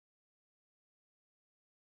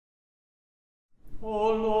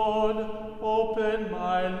O Lord, open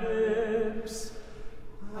my lips,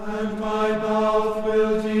 and my mouth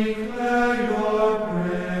will declare your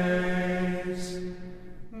praise.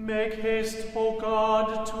 Make haste, O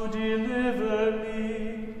God, to deliver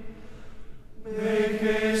me. Make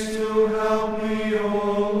haste to help me, O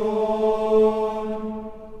Lord.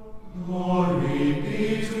 Glory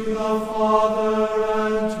be to the Father,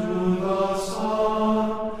 and to the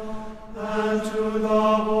Son, and to the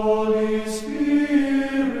Holy Spirit,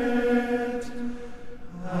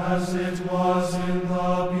 as it was in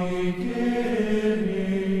the beginning,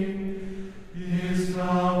 is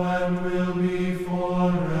now, and will be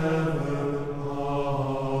forever.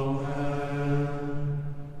 Amen.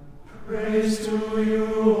 Praise to you,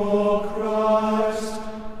 O Christ.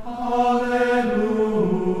 Alleluia.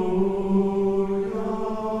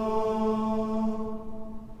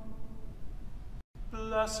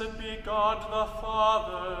 Blessed be God the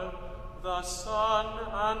Father, the Son,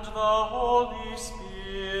 and the Holy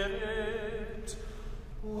Spirit.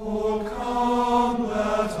 O come,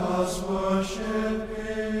 let us worship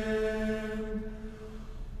him.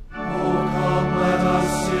 O come, let us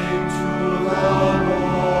sing to the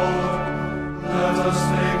Lord. Let us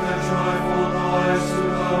make a joyful noise to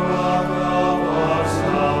the rock of our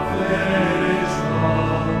salvation.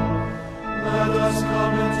 Let us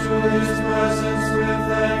come into his presence with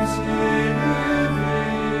thanksgiving.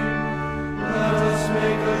 Let us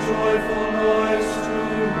make a joyful noise to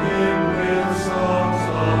him with songs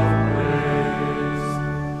of praise.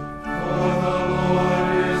 For the Lord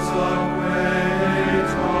is a great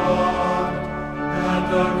God, and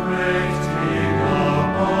a great King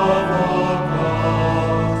above all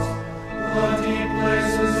gods. The deep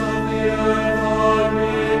places of the earth are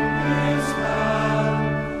in his hand.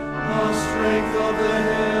 The strength of the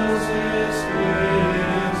hills is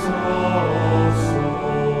his also.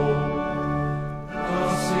 The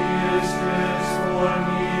sea is his, for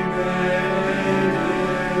he made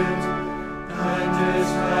it, and his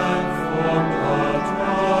hand formed the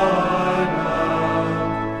dry land.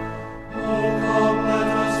 Oh, come, let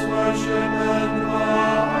us worship and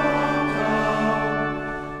bow down.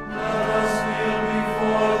 Let us kneel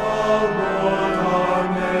before the Lord our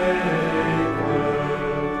Maker.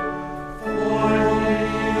 For he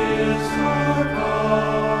is our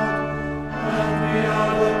God, and we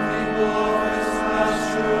are the people of his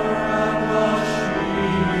pasture and the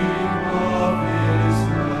sheep of his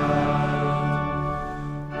hand.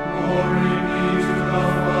 Glory be to the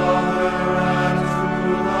Father, and to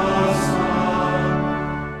the Son,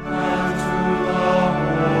 and to the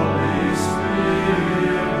Holy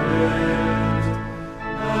Spirit,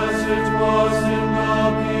 as it was in the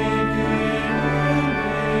beginning,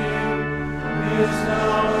 is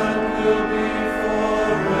now, and will be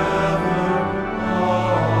forever.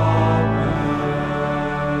 Amen.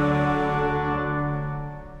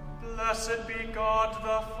 Blessed be God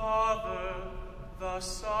the Father, the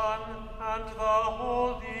Son, and the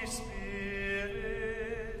Holy Spirit.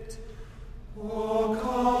 O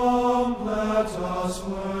come, let us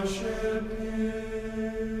worship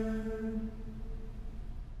him.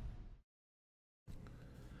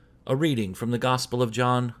 A reading from the Gospel of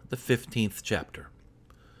John, the 15th chapter.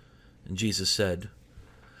 And Jesus said,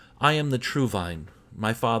 I am the true vine,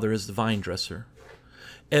 my Father is the vine dresser.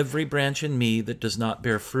 Every branch in me that does not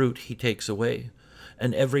bear fruit he takes away,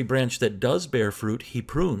 and every branch that does bear fruit he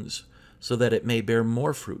prunes, so that it may bear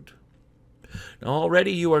more fruit. Now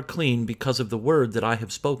already you are clean because of the word that I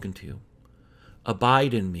have spoken to you.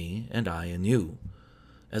 Abide in me, and I in you.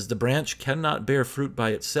 As the branch cannot bear fruit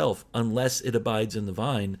by itself unless it abides in the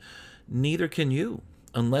vine, neither can you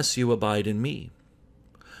unless you abide in me.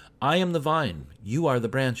 I am the vine, you are the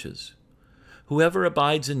branches. Whoever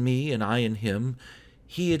abides in me and I in him,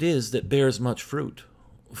 he it is that bears much fruit.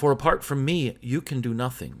 For apart from me you can do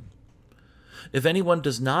nothing. If anyone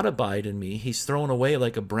does not abide in me, he's thrown away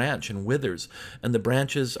like a branch and withers, and the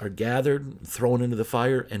branches are gathered, thrown into the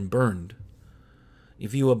fire, and burned.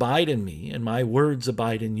 If you abide in me, and my words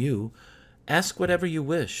abide in you, ask whatever you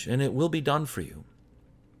wish, and it will be done for you.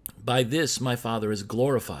 By this my Father is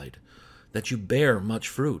glorified, that you bear much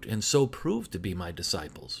fruit, and so prove to be my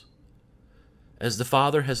disciples. As the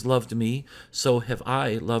Father has loved me, so have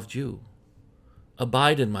I loved you.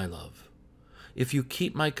 Abide in my love. If you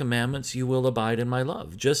keep my commandments, you will abide in my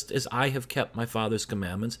love, just as I have kept my Father's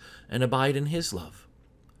commandments and abide in his love.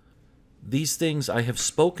 These things I have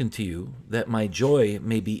spoken to you, that my joy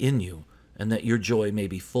may be in you, and that your joy may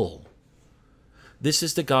be full. This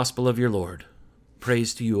is the gospel of your Lord.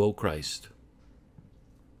 Praise to you, O Christ.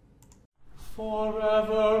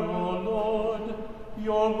 Forever, O Lord,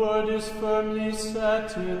 Your word is firmly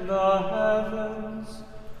set in the heavens.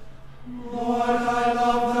 Lord, I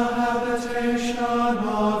love the habitation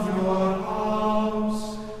of your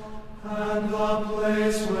house, and the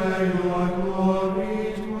place where your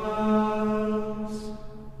glory dwells.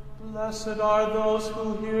 Blessed are those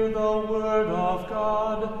who hear the word of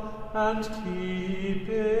God and keep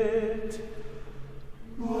it.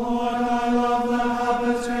 Lord, I love the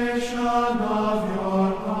habitation of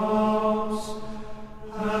your house,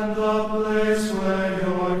 and the place where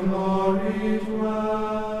your glory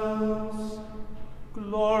dwells.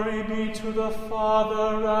 Glory be to the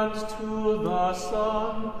Father, and to the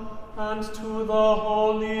Son, and to the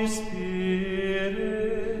Holy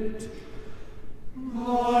Spirit.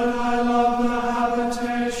 Lord, I love the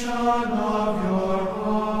habitation of your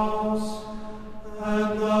house,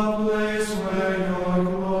 and the place where your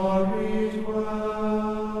glory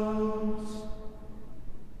dwells.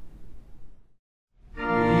 We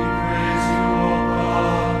praise you, O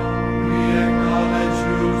God. We acknowledge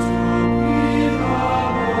you to be the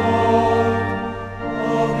Lord.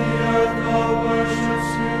 All the earth now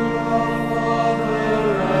worships you, the Father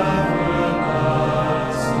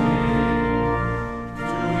everlasting.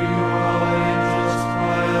 To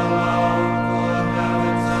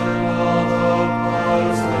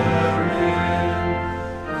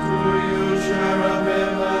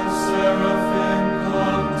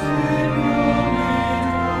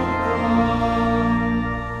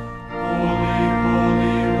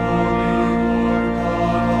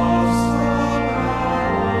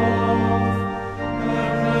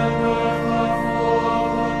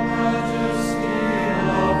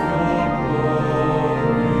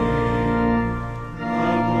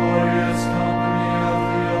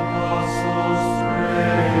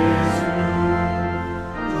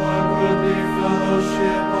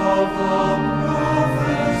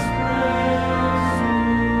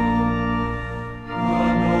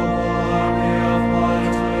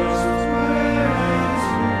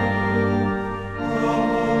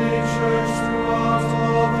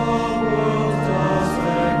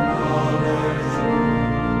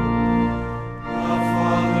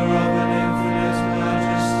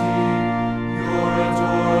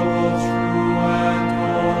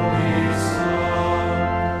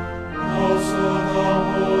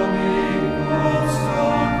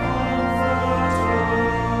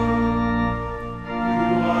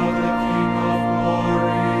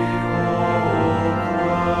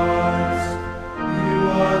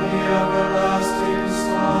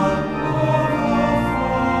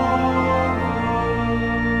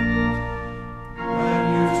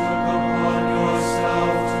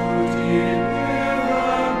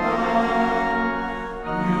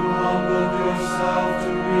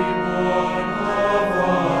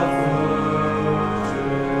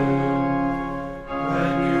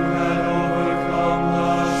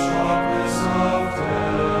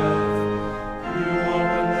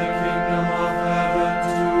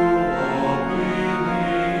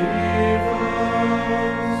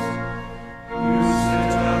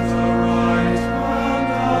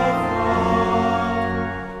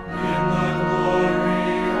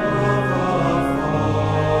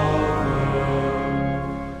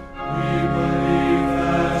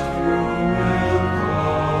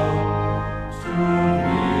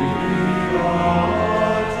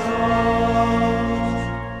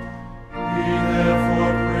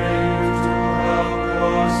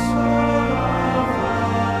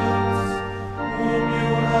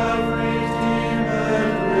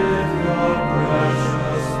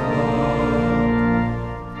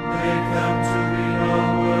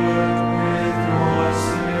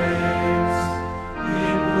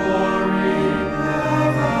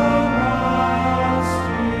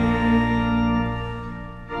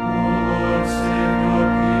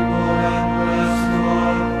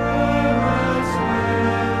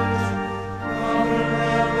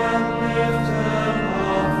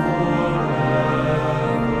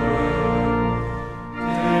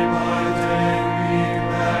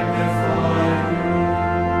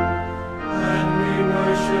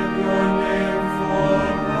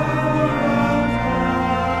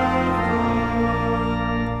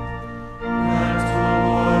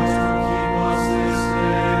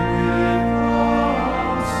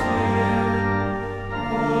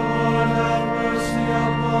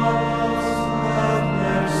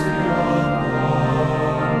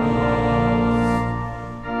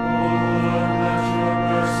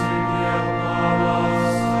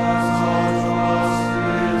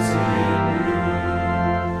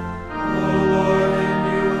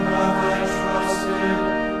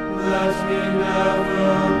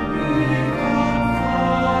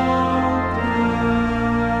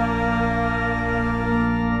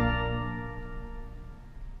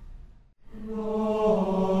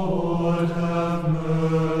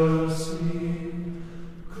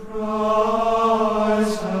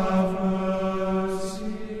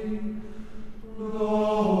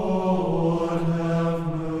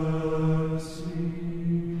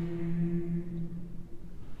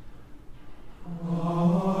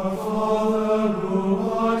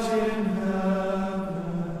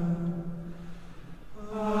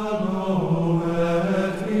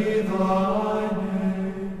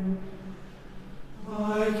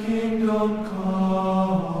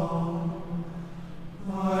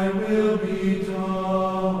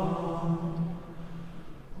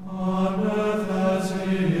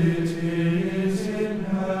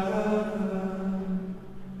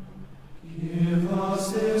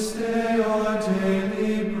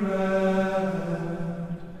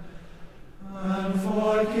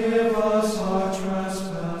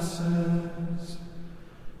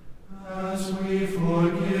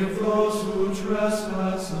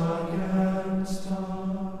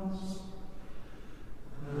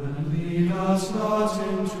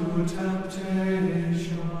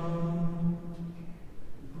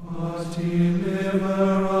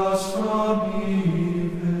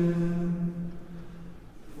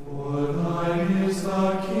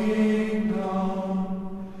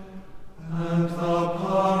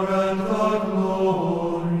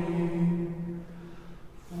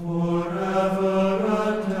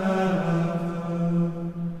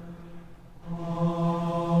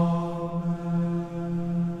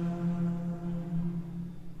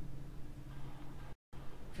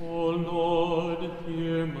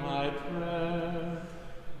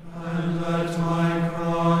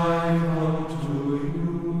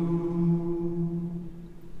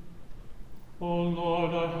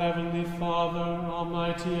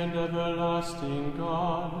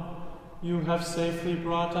You have safely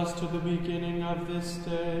brought us to the beginning of this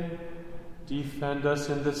day. Defend us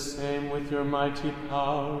in the same with your mighty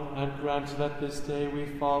power, and grant that this day we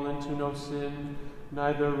fall into no sin,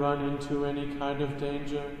 neither run into any kind of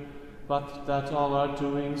danger, but that all our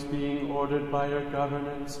doings, being ordered by your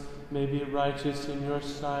governance, may be righteous in your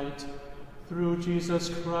sight. Through Jesus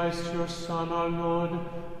Christ, your Son, our Lord,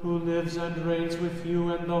 who lives and reigns with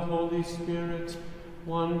you and the Holy Spirit,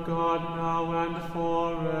 one God, now and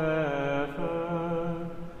forever.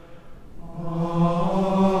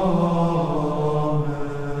 Amen.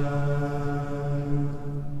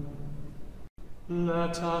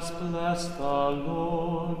 Let us bless the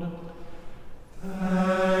Lord.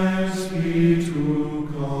 Thanks be to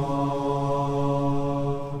God.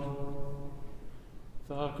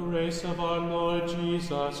 The grace of our Lord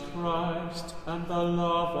Jesus Christ, and the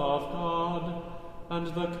love of God, and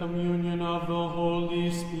the communion of the Holy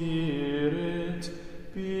Spirit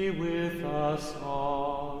be with us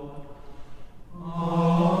all.